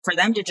for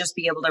them to just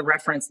be able to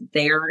reference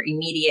their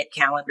immediate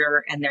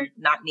calendar and they're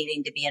not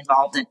needing to be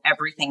involved in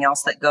everything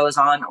else that goes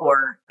on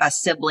or a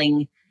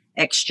sibling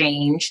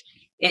exchange.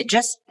 It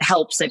just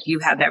helps if you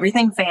have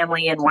everything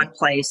family in one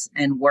place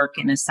and work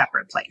in a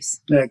separate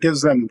place. Yeah, it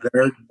gives them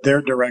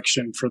their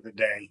direction for the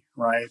day,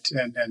 right?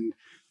 And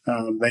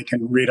they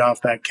can read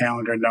off that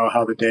calendar and know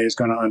how the day is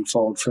going to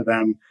unfold for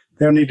them.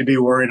 They don't need to be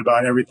worried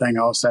about everything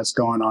else that's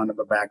going on in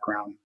the background.